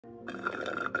Hi.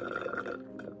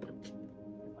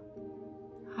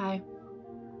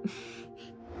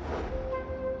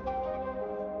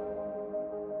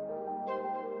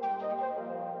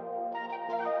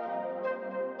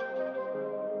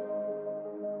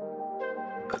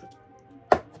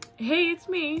 Hey, it's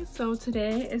me. So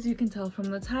today, as you can tell from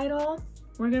the title,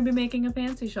 we're gonna be making a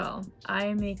fancy shawl. I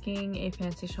am making a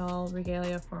fancy shawl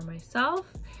regalia for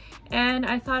myself, and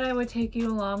I thought I would take you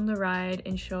along the ride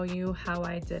and show you how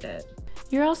I did it.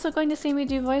 You're also going to see me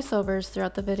do voiceovers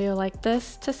throughout the video like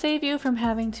this to save you from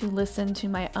having to listen to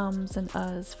my ums and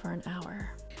uhs for an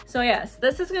hour. So yes,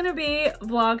 this is going to be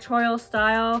vlogtorial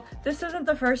style. This isn't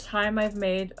the first time I've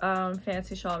made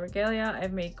fancy shawl regalia.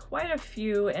 I've made quite a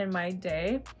few in my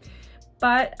day,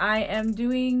 but I am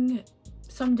doing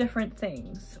some different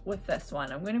things with this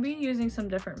one. I'm going to be using some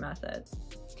different methods,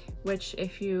 which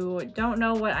if you don't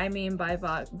know what I mean by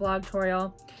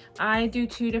vlogtorial, I do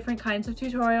two different kinds of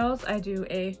tutorials. I do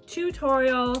a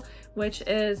tutorial, which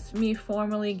is me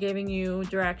formally giving you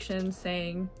directions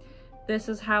saying, this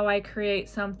is how I create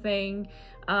something,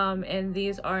 and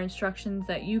these are instructions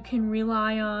that you can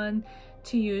rely on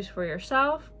to use for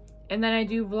yourself. And then I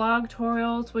do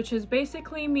vlogtorials, which is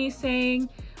basically me saying,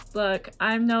 look,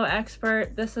 I'm no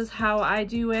expert, this is how I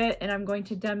do it, and I'm going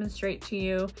to demonstrate to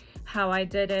you how I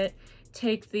did it.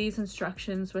 Take these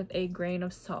instructions with a grain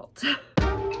of salt.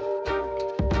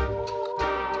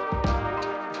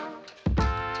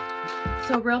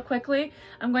 So real quickly,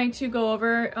 I'm going to go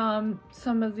over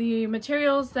some of the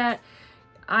materials that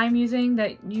I'm using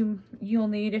that you'll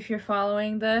need if you're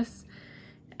following this.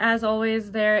 As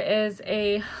always, there is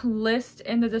a list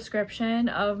in the description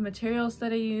of materials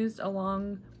that I used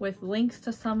along with links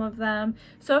to some of them.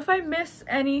 So if I miss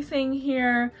anything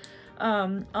here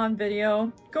on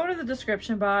video, go to the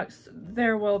description box.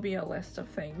 There will be a list of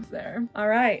things there. All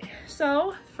right,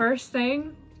 so first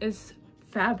thing is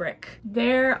fabric.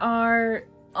 There are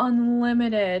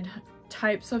unlimited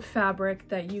types of fabric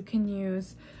that you can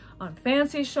use on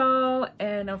fancy shawl,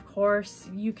 and of course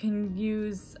you can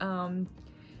use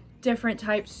different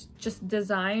types just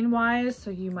design wise, so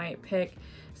you might pick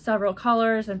several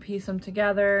colors and piece them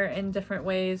together in different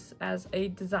ways as a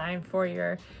design for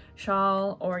your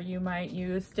shawl, or you might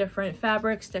use different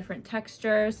fabrics, different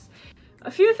textures.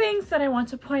 A few things that I want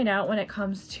to point out when it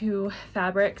comes to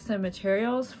fabrics and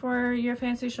materials for your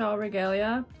fancy shawl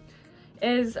regalia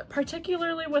is,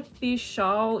 particularly with the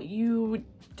shawl, you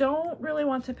don't really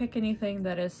want to pick anything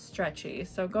that is stretchy.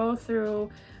 So go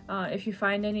through, if you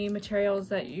find any materials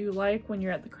that you like when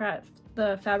you're at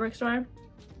the fabric store,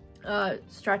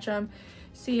 stretch them,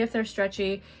 see if they're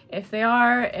stretchy. If they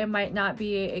are, it might not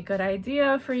be a good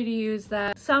idea for you to use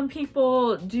that. Some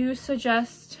people do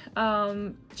suggest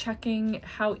checking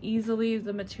how easily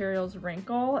the materials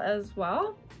wrinkle as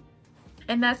well,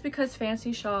 and that's because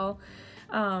fancy shawl,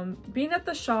 being that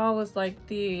the shawl is like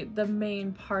the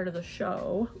main part of the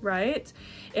show, right?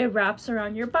 It wraps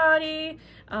around your body,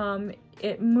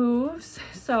 it moves,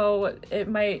 so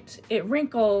it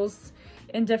wrinkles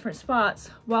in different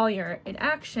spots while you're in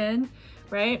action,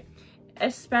 right?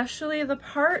 Especially the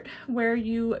part where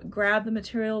you grab the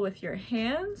material with your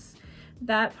hands,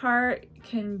 that part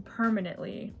can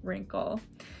permanently wrinkle.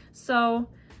 So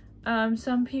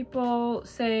some people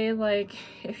say, like,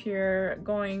 if you're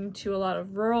going to a lot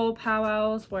of rural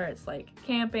powwows where it's like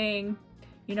camping,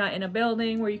 you're not in a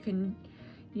building where you can,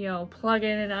 you know, plug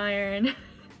in an iron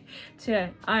to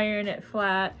iron it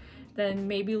flat, then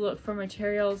maybe look for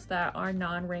materials that are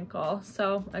non-wrinkle.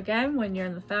 So again, when you're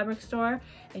in the fabric store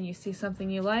and you see something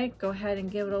you like, go ahead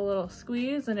and give it a little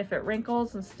squeeze, and if it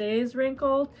wrinkles and stays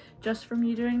wrinkled just from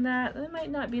you doing that, that might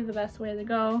not be the best way to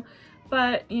go.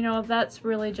 But you know, that's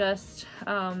really just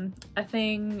a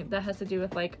thing that has to do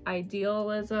with like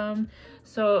idealism.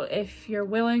 So if you're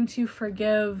willing to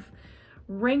forgive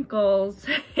wrinkles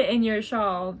in your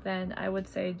shawl, then I would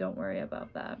say don't worry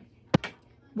about that.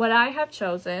 What I've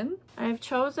chosen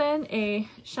a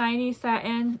shiny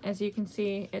satin. As you can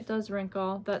see, it does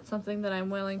wrinkle. That's something that I'm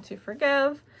willing to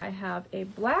forgive. I have a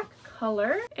black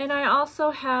color, and I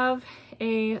also have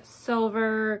a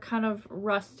silver kind of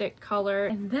rustic color.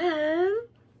 And then,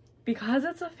 because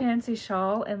it's a fancy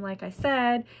shawl, and like I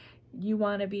said, you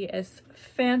want to be as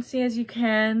fancy as you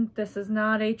can. This is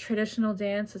not a traditional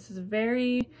dance. This is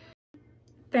very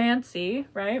fancy,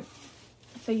 right?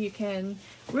 So you can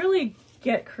really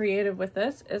get creative with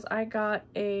this. Is I got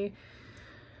a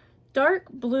dark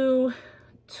blue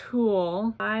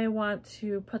tulle. I want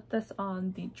to put this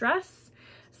on the dress.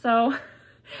 So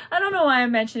I don't know why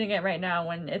I'm mentioning it right now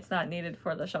when it's not needed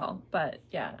for the shawl, but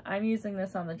yeah, I'm using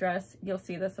this on the dress. You'll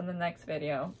see this in the next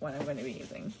video what I'm going to be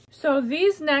using. So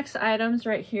these next items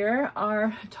right here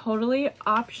are totally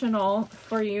optional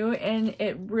for you, and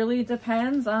it really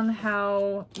depends on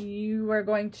how you are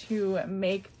going to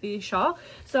make the shawl.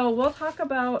 So we'll talk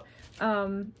about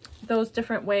those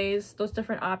different ways, those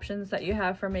different options that you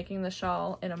have for making the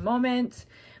shawl in a moment.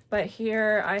 But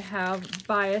here I have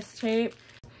bias tape.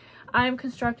 I'm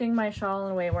constructing my shawl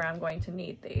in a way where I'm going to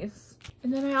need these.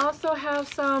 And then I also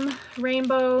have some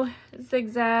rainbow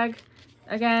zigzag.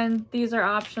 Again, these are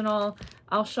optional.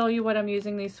 I'll show you what I'm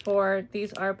using these for.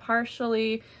 These are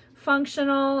partially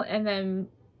functional and then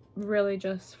really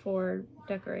just for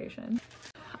decoration.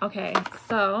 Okay,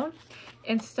 so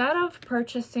instead of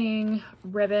purchasing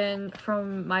ribbon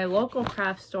from my local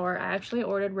craft store, I actually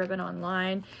ordered ribbon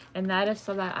online, and that is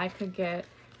so that I could get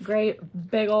great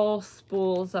big ol'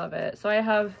 spools of it. So I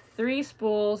have 3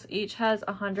 spools, each has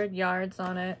 100 yards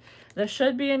on it. This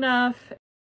should be enough.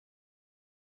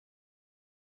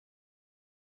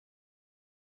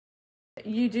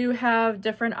 You do have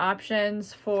different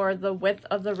options for the width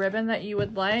of the ribbon that you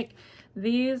would like.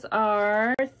 These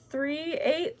are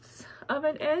 3/8 of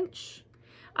an inch.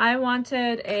 I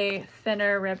wanted a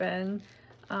thinner ribbon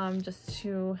just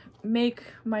to make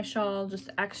my shawl just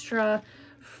extra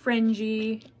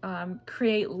fringy,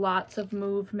 create lots of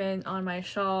movement on my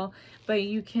shawl, but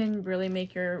you can really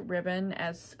make your ribbon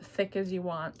as thick as you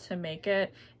want to make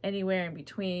it, anywhere in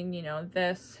between, you know,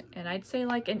 this, and I'd say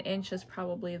like an inch is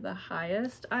probably the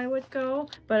highest I would go.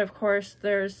 But of course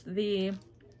there's the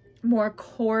more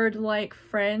cord-like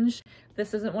fringe.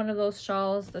 This isn't one of those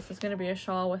shawls. This is going to be a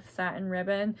shawl with satin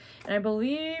ribbon, and I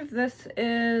believe this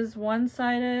is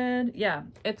one-sided. Yeah,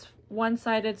 it's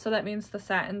one-sided, so that means the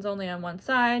satin's only on one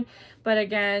side. But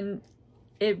again,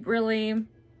 it really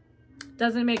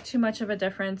doesn't make too much of a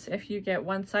difference if you get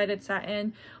one-sided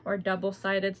satin or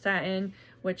double-sided satin,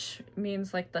 which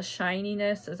means like the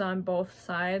shininess is on both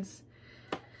sides.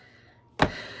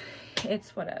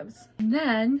 It's whatevs. And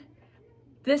then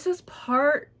this is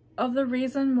part of the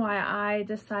reason why I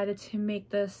decided to make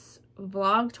this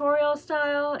vlogtorial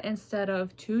style instead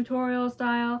of tutorial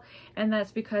style, and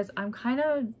that's because I'm kind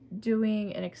of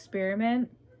doing an experiment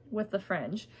with the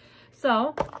fringe.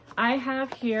 So I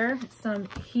have here some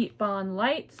heat bond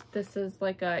lights. This is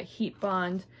like a heat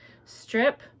bond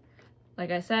strip.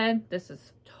 Like I said, this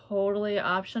is totally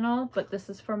optional, but this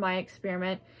is for my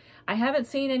experiment. I haven't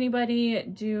seen anybody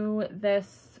do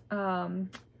this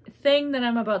thing that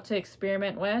I'm about to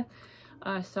experiment with,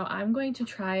 so I'm going to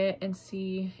try it and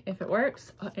see if it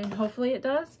works, and hopefully it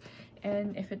does,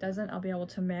 and if it doesn't, I'll be able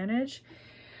to manage.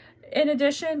 In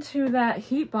addition to that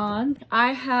heat bond,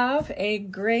 I have a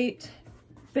great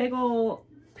big ol'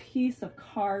 piece of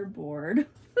cardboard.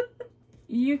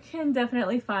 You can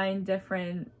definitely find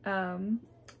different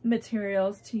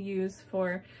materials to use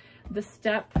for the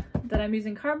step that I'm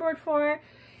using cardboard for.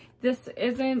 This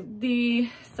isn't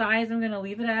the size I'm going to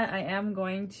leave it at. I am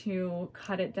going to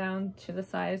cut it down to the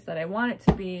size that I want it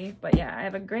to be. But yeah, I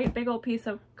have a great big old piece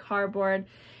of cardboard,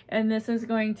 and this is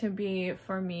going to be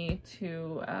for me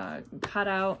to cut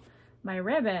out my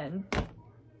ribbon.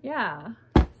 Yeah,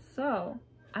 so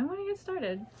I'm going to get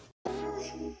started.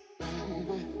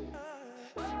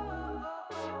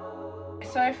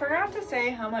 So I forgot to say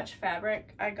how much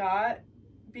fabric I got,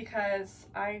 because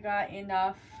I got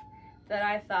enough that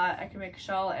I thought I could make a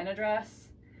shawl and a dress.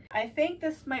 I think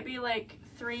this might be like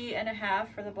 3.5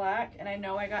 for the black, and I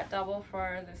know I got double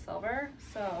for the silver.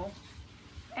 So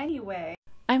anyway,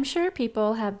 I'm sure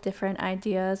people have different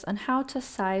ideas on how to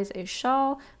size a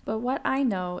shawl, but what I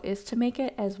know is to make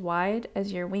it as wide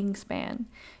as your wingspan.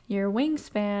 Your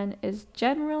wingspan is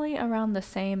generally around the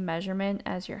same measurement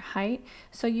as your height,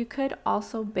 so you could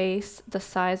also base the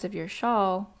size of your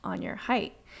shawl on your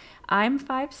height. I'm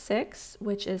 5'6",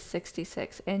 which is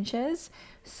 66 inches,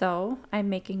 so I'm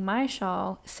making my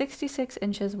shawl 66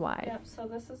 inches wide. Yep, so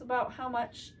this is about how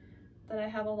much that I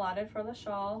have allotted for the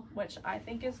shawl, which I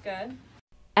think is good.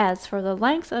 As for the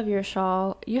length of your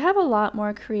shawl, you have a lot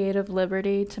more creative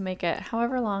liberty to make it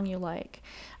however long you like.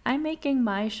 I'm making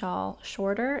my shawl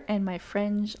shorter and my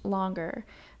fringe longer.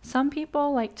 Some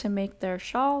people like to make their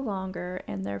shawl longer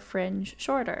and their fringe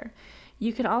shorter.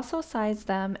 You could also size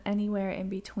them anywhere in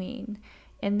between.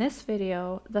 In this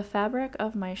video, the fabric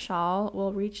of my shawl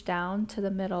will reach down to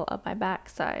the middle of my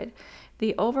backside.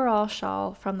 The overall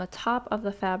shawl from the top of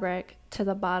the fabric to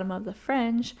the bottom of the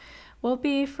fringe will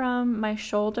be from my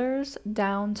shoulders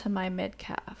down to my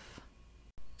mid-calf.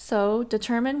 So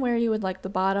determine where you would like the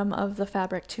bottom of the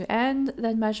fabric to end,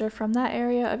 then measure from that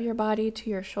area of your body to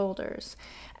your shoulders.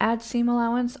 Add seam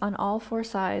allowance on all 4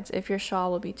 sides if your shawl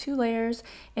will be 2 layers,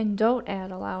 and don't add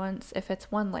allowance if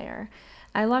it's 1 layer.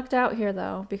 I lucked out here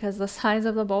though, because the size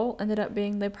of the bolt ended up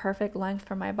being the perfect length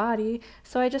for my body,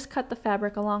 so I just cut the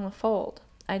fabric along the fold.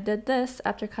 I did this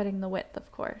after cutting the width,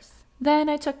 of course. Then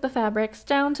I took the fabrics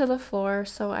down to the floor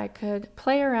so I could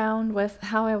play around with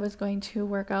how I was going to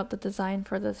work out the design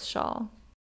for this shawl.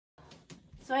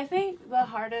 So I think the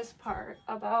hardest part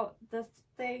about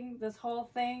this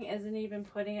whole thing isn't even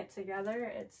putting it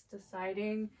together, it's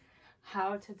deciding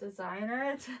how to design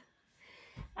it.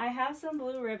 I have some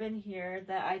blue ribbon here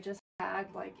that I just had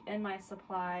like in my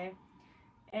supply,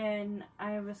 and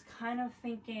I was kind of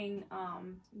thinking,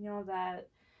 you know, that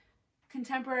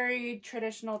contemporary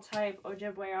traditional type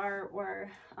Ojibwe art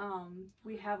where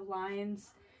we have lines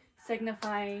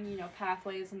signifying, you know,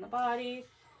 pathways in the body.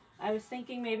 I was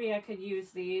thinking maybe I could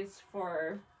use these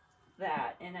for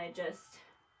that, and I'm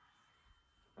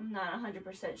not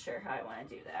 100% sure how I want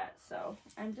to do that. So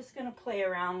I'm just going to play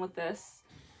around with this,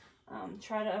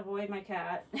 try to avoid my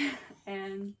cat,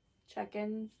 and check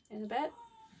in a bit.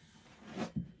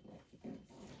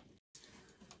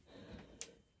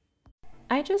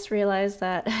 I just realized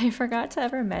that I forgot to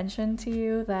ever mention to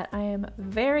you that I am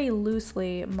very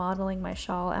loosely modeling my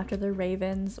shawl after the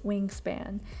raven's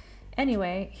wingspan.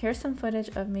 Anyway, here's some footage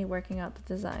of me working out the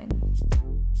design.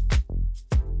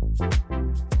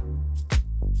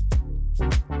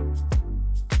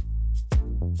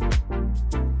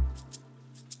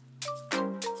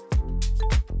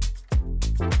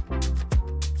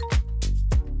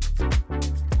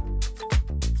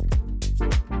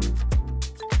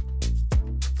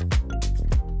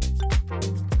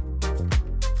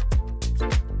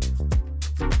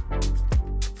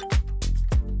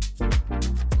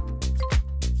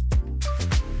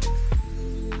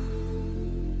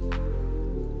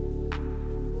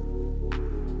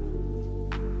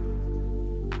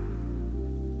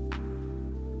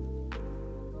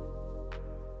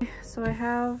 So I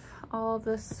have all of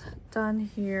this done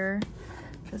here.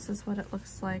 This is what it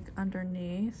looks like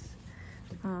underneath.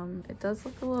 It does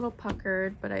look a little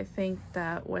puckered, but I think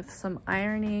that with some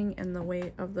ironing and the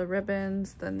weight of the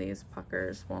ribbons, then these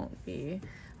puckers won't be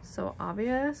so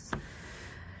obvious.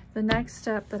 The next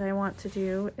step that I want to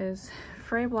do is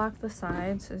fray block the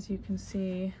sides. As you can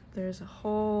see, there's a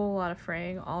whole lot of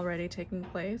fraying already taking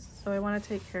place. So I want to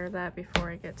take care of that before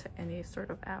I get to any sort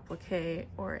of applique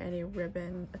or any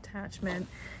ribbon attachment.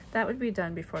 That would be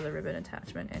done before the ribbon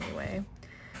attachment anyway.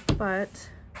 But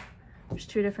there's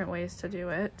 2 different ways to do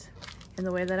it. And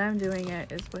the way that I'm doing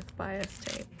it is with bias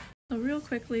tape. So real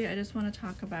quickly, I just want to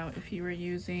talk about if you were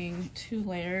using 2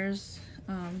 layers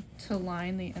to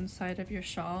line the inside of your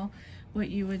shawl, what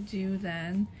you would do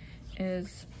then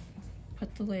is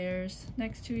put the layers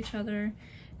next to each other,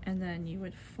 and then you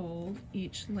would fold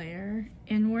each layer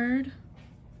inward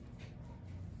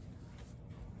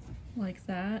like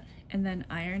that, and then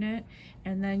iron it,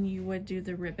 and then you would do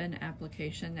the ribbon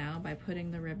application now by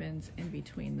putting the ribbons in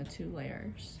between the 2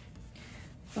 layers.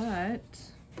 But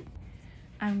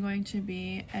I'm going to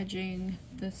be edging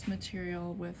this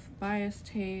material with bias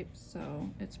tape, so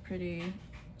it's pretty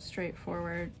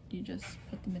straightforward. You just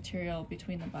put the material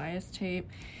between the bias tape,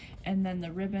 and then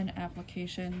the ribbon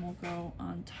application will go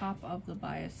on top of the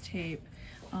bias tape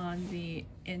on the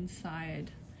inside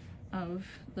of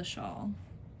the shawl.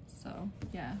 So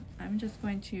yeah, I'm just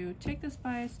going to take this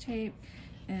bias tape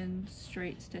and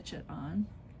straight stitch it on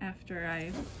after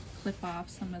I clip off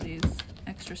some of these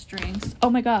extra strings. Oh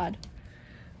my god!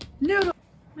 No!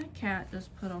 My cat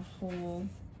just put a hole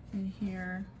in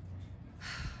here.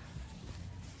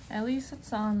 At least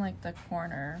it's on like the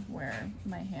corner where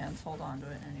my hands hold on to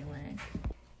it anyway.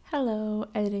 Hello,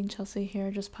 Editing Chelsea here,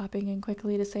 just popping in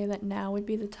quickly to say that now would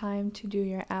be the time to do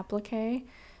your applique,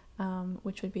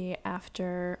 which would be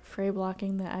after fray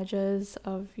blocking the edges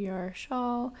of your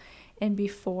shawl and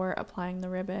before applying the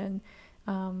ribbon.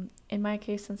 In my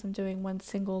case, since I'm doing 1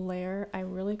 single layer, I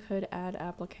really could add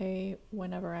applique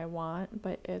whenever I want,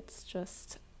 but it's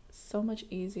just so much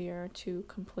easier to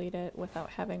complete it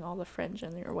without having all the fringe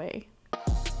in your way.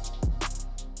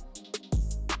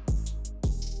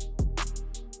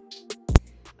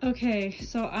 Okay,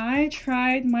 so I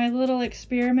tried my little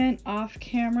experiment off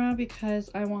camera because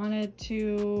I wanted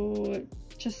to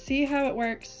just see how it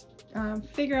works,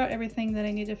 figure out everything that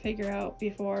I need to figure out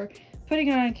before putting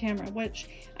it on camera, which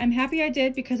I'm happy I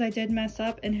did because I did mess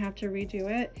up and have to redo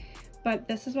it. But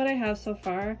this is what I have so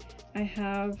far. I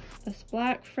have this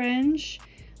black fringe.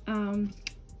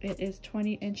 It is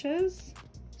 20 inches.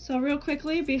 So real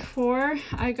quickly, before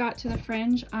I got to the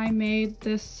fringe, I made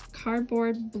this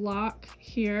cardboard block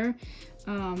here.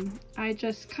 I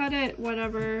just cut it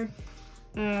whatever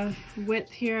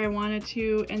width here I wanted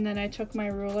to, and then I took my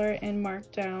ruler and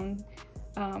marked down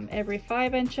every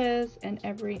 5 inches and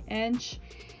every inch.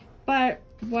 But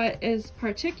what is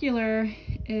particular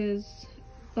is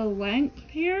the length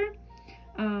here.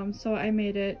 So I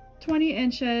made it 20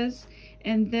 inches,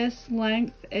 and this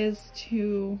length is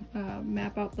to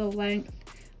map out the length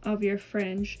of your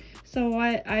fringe. So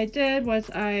what I did was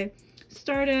I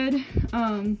started,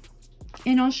 and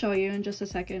I'll show you in just a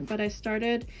second, but I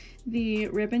started the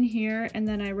ribbon here, and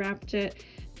then I wrapped it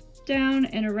down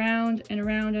and around and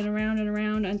around and around and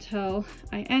around until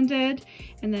I ended,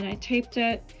 and then I taped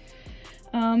it,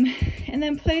 and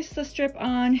then placed the strip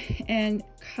on and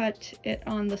cut it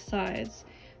on the sides.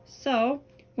 So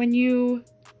when you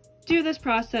do this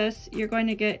process, you're going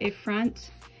to get a front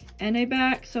and a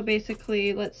back. So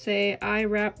basically, let's say I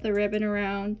wrap the ribbon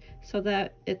around so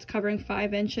that it's covering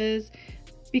 5 inches.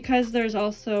 Because there's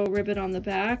also ribbon on the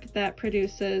back, that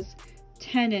produces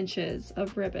 10 inches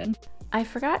of ribbon. I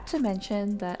forgot to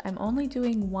mention that I'm only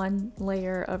doing 1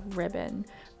 layer of ribbon.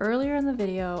 Earlier in the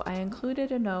video, I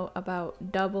included a note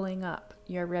about doubling up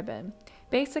your ribbon.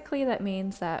 Basically, that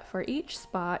means that for each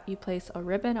spot you place a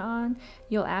ribbon on,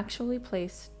 you'll actually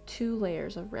place 2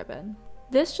 layers of ribbon.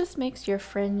 This just makes your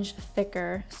fringe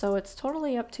thicker, so it's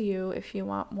totally up to you if you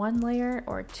want 1 layer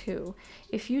or 2.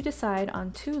 If you decide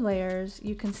on 2 layers,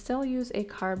 you can still use a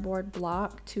cardboard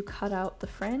block to cut out the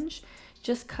fringe.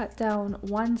 Just cut down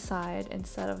one side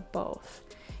instead of both.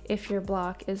 If your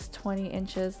block is 20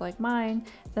 inches like mine,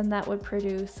 then that would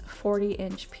produce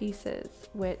 40-inch pieces,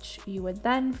 which you would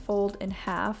then fold in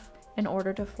half in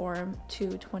order to form 2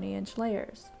 20-inch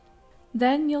layers.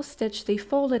 Then you'll stitch the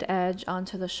folded edge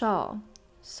onto the shawl.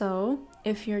 So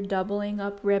if you're doubling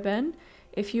up ribbon,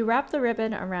 if you wrap the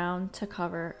ribbon around to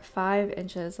cover 5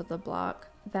 inches of the block,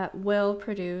 that will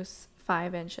produce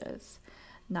 5 inches.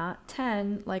 Not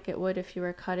 10 like it would if you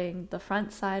were cutting the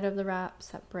front side of the wrap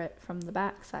separate from the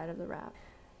back side of the wrap.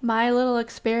 My little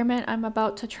experiment I'm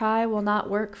about to try will not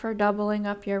work for doubling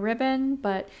up your ribbon,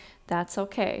 but that's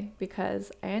okay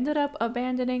because I ended up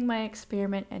abandoning my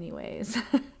experiment anyways.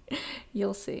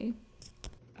 You'll see.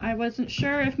 I wasn't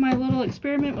sure if my little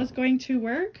experiment was going to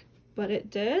work, but it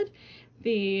did.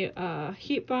 The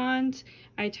heat bond,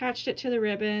 I attached it to the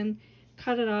ribbon,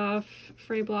 cut it off,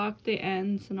 fray blocked the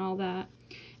ends and all that.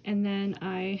 And then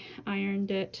I ironed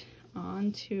it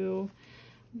onto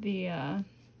the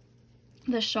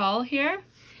shawl here,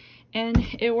 and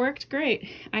it worked great.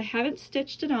 I haven't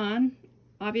stitched it on.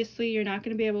 Obviously, you're not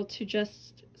going to be able to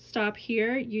just stop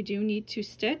here. You do need to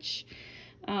stitch,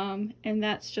 and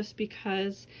that's just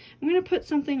because I'm going to put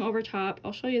something over top.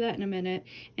 I'll show you that in a minute,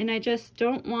 and I just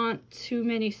don't want too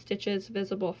many stitches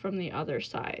visible from the other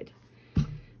side.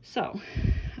 So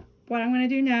what I'm going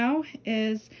to do now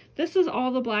is, this is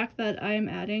all the black that I am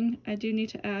adding. I do need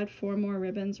to add 4 more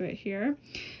ribbons right here.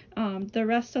 The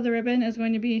rest of the ribbon is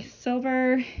going to be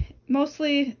silver,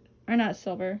 mostly, or not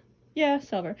silver, yeah,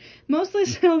 silver. Mostly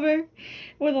silver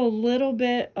with a little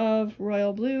bit of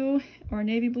royal blue or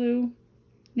navy blue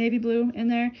in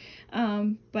there.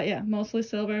 But yeah, mostly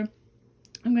silver.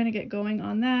 I'm going to get going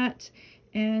on that,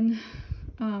 and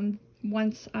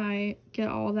once I get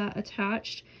all that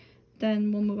attached,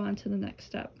 then we'll move on to the next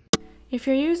step. If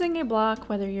you're using a block,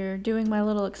 whether you're doing my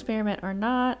little experiment or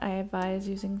not, I advise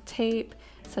using tape,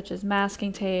 such as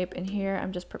masking tape, and here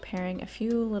I'm just preparing a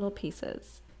few little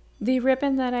pieces. The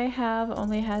ribbon that I have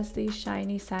only has the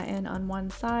shiny satin on one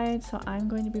side, so I'm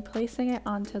going to be placing it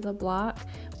onto the block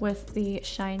with the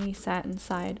shiny satin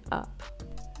side up.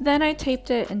 Then I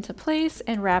taped it into place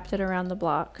and wrapped it around the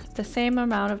block, the same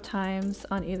amount of times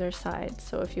on either side.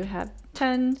 So if you have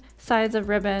 10 sides of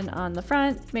ribbon on the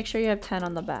front, make sure you have 10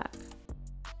 on the back.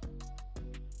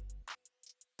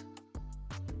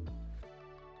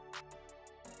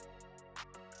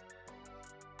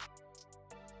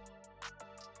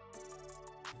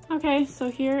 Okay, so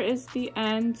here is the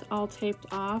end all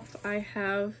taped off. I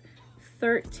have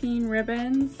 13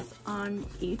 ribbons on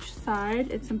each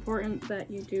side. It's important that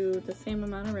you do the same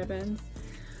amount of ribbons,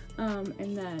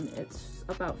 and then it's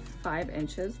about 5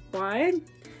 inches wide.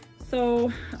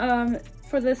 So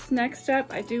for this next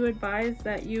step, I do advise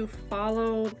that you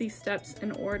follow the steps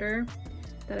in order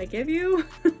that I give you,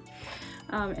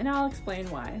 and I'll explain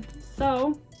why.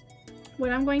 So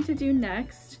what I'm going to do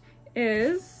next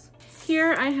is,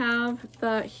 here I have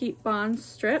the heat bond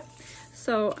strip.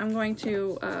 So I'm going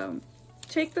to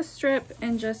take the strip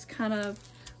and just kind of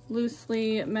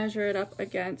loosely measure it up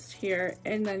against here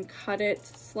and then cut it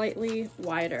slightly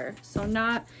wider. So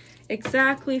not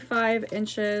exactly 5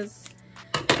 inches,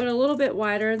 but a little bit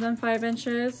wider than 5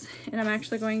 inches. And I'm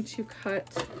actually going to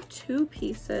cut 2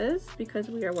 pieces because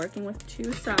we are working with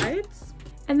 2 sides.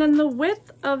 And then the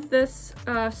width of this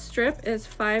strip is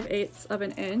 5/8 of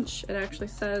an inch. It actually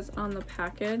says on the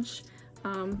package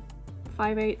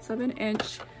 5/8 of an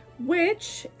inch,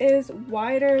 which is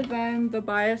wider than the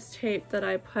bias tape that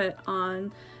I put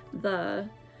on the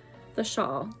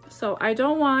shawl. So I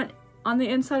don't want, on the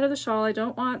inside of the shawl, I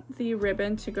don't want the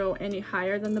ribbon to go any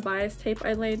higher than the bias tape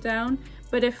I laid down.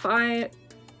 But if I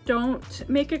don't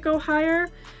make it go higher,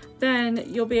 then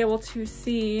you'll be able to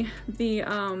see the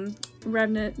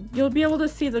remnant, you'll be able to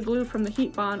see the glue from the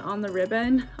heat bond on the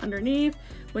ribbon underneath,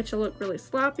 which will look really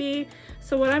sloppy.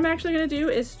 So what I'm actually going to do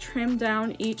is trim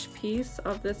down each piece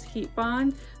of this heat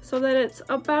bond so that it's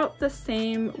about the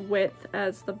same width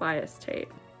as the bias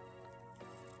tape.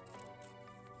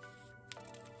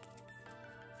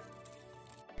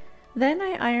 Then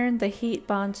I ironed the heat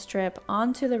bond strip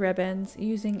onto the ribbons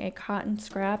using a cotton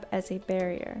scrap as a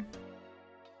barrier.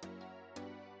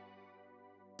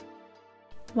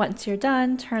 Once you're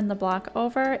done, turn the block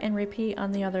over and repeat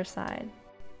on the other side.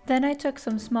 Then I took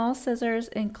some small scissors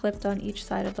and clipped on each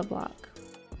side of the block.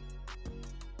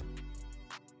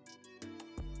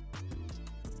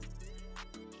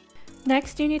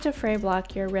 Next, you need to fray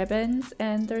block your ribbons,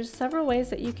 and there's several ways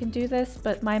that you can do this,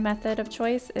 but my method of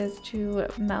choice is to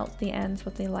melt the ends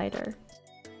with a lighter.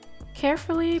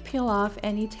 Carefully peel off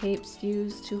any tapes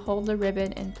used to hold the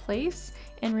ribbon in place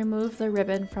and remove the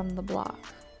ribbon from the block.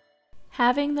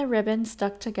 Having the ribbon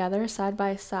stuck together side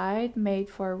by side made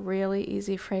for really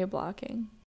easy fray blocking.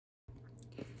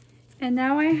 And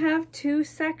now I have 2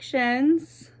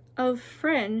 sections of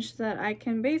fringe that I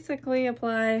can basically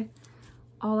apply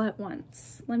all at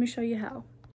once. Let me show you how.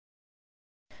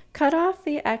 Cut off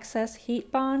the excess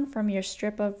heat bond from your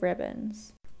strip of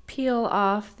ribbons. Peel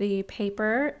off the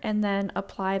paper and then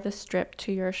apply the strip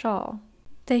to your shawl.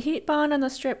 The heat bond on the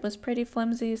strip was pretty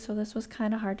flimsy, so this was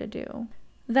kind of hard to do.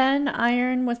 Then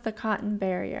iron with the cotton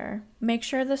barrier. Make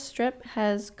sure the strip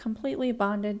has completely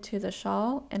bonded to the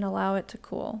shawl and allow it to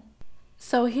cool.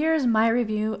 So here's my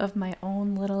review of my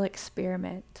own little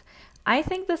experiment. I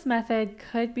think this method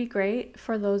could be great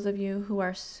for those of you who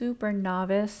are super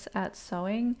novice at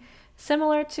sewing.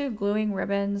 Similar to gluing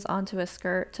ribbons onto a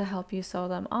skirt to help you sew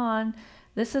them on,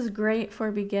 this is great for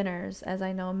beginners, as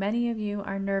I know many of you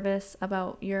are nervous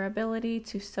about your ability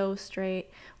to sew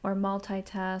straight or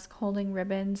multitask holding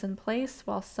ribbons in place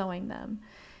while sewing them.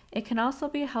 It can also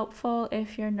be helpful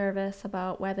if you're nervous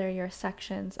about whether your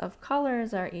sections of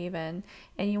colors are even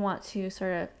and you want to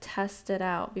sort of test it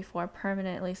out before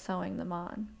permanently sewing them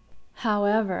on.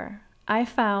 However, I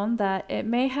found that it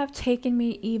may have taken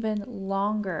me even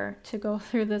longer to go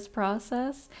through this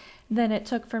process than it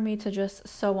took for me to just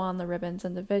sew on the ribbons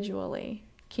individually.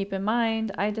 Keep in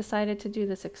mind, I decided to do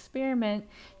this experiment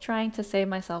trying to save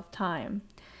myself time.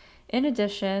 In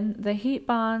addition, the heat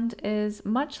bond is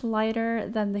much lighter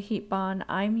than the heat bond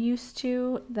I'm used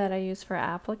to that I use for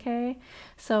applique,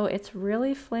 so it's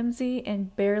really flimsy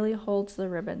and barely holds the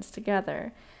ribbons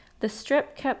together. The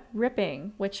strip kept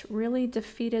ripping, which really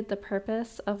defeated the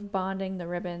purpose of bonding the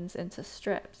ribbons into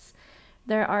strips.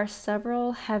 There are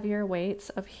several heavier weights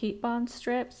of heat bond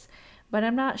strips, but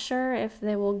I'm not sure if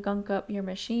they will gunk up your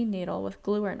machine needle with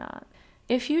glue or not.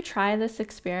 If you try this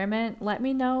experiment, let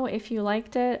me know if you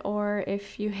liked it or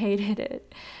if you hated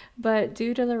it. But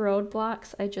due to the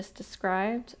roadblocks I just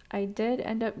described, I did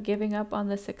end up giving up on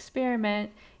this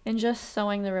experiment and just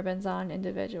sewing the ribbons on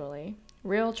individually.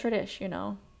 Real tradish, you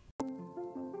know.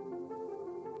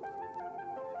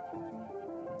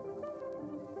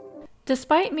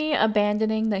 Despite me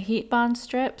abandoning the heat bond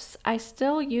strips, I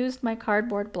still used my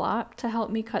cardboard block to help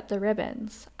me cut the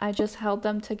ribbons. I just held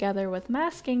them together with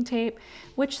masking tape,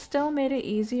 which still made it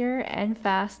easier and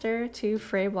faster to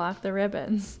fray block the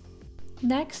ribbons.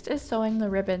 Next is sewing the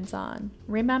ribbons on.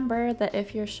 Remember that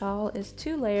if your shawl is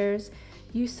 2 layers,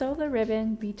 you sew the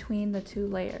ribbon between the 2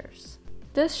 layers.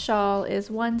 This shawl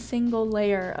is 1 single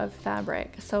layer of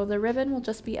fabric, so the ribbon will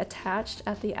just be attached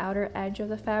at the outer edge of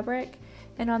the fabric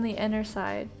and on the inner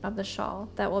side of the shawl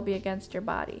that will be against your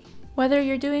body. Whether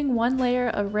you're doing 1 layer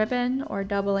of ribbon or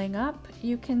doubling up,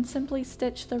 you can simply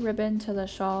stitch the ribbon to the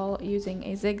shawl using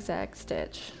a zigzag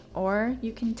stitch, or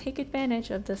you can take advantage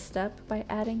of this step by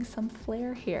adding some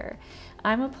flair here.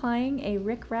 I'm applying a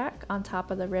rickrack on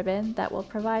top of the ribbon that will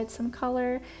provide some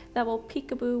color that will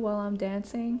peekaboo while I'm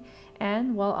dancing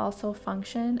and will also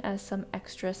function as some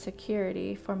extra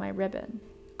security for my ribbon.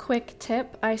 Quick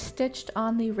tip, I stitched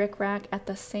on the rickrack at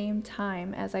the same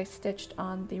time as I stitched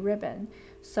on the ribbon,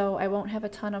 so I won't have a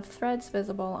ton of threads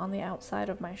visible on the outside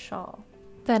of my shawl.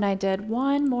 Then I did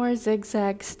one more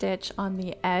zigzag stitch on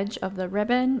the edge of the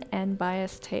ribbon and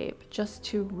bias tape, just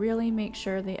to really make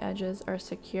sure the edges are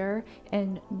secure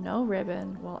and no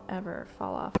ribbon will ever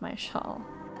fall off my shawl.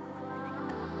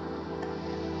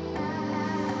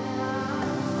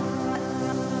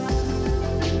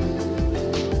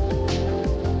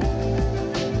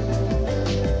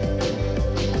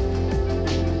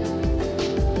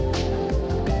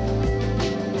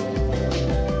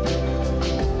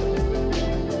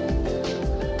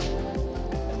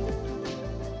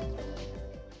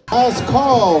 Last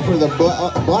call for the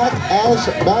black ash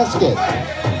basket.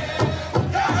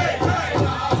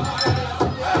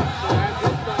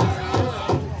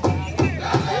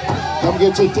 Come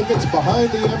get your tickets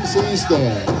behind the MC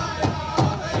stand.